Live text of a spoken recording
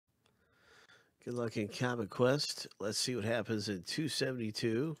Good luck in Comic Quest. Let's see what happens in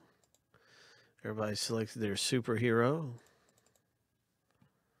 272. Everybody selected their superhero.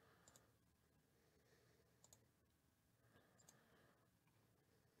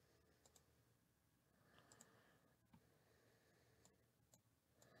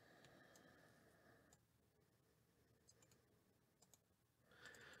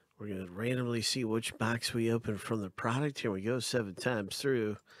 We're going to randomly see which box we open from the product. Here we go, 7 times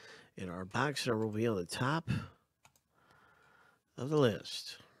through. And our box number will be on the top of the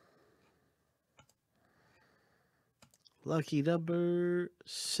list. Lucky number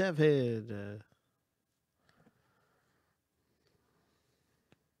 7.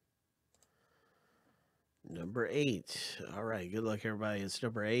 Number 8. All right, good luck, everybody. It's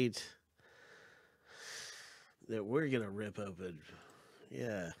number 8 that we're going to rip open.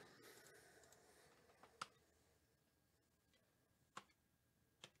 Yeah.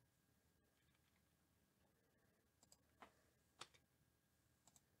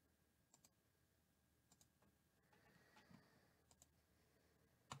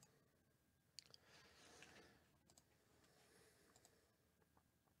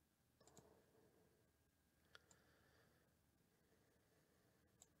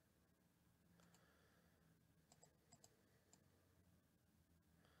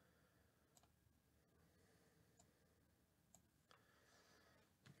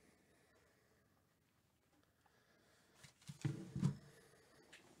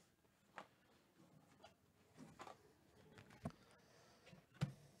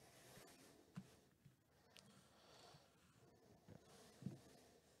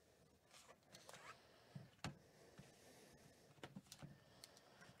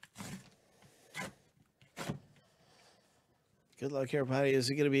 Good luck, everybody. Is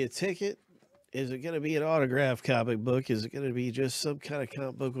it going to be a ticket? Is it going to be an autographed comic book? Is it going to be just some kind of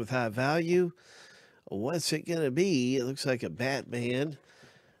comic book with high value? What's it going to be? It looks like a Batman.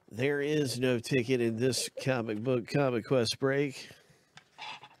 There is no ticket in this comic book Comic Quest break.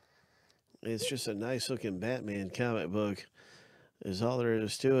 It's just a nice looking Batman comic book is all there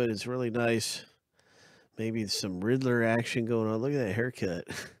is to it. It's really nice. Maybe some Riddler action going on. Look at that haircut.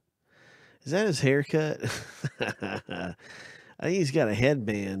 Is that his haircut? I think he's got a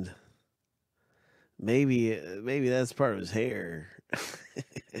headband. Maybe that's part of his hair.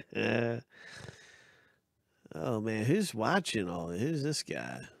 Oh man, who's watching all this? Who's this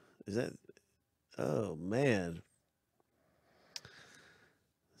guy? Is that? Oh man.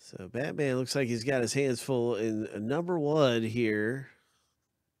 So Batman looks like he's got his hands full in number 1 here.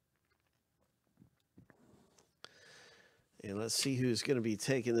 And let's see who's going to be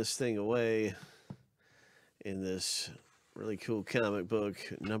taking this thing away in this really cool comic book,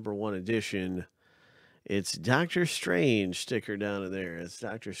 number 1 edition. It's Doctor Strange sticker down in there. It's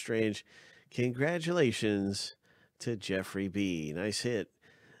Doctor Strange. Congratulations to Jeffrey B. Nice hit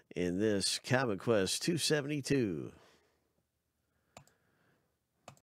in this Comic Quest 272.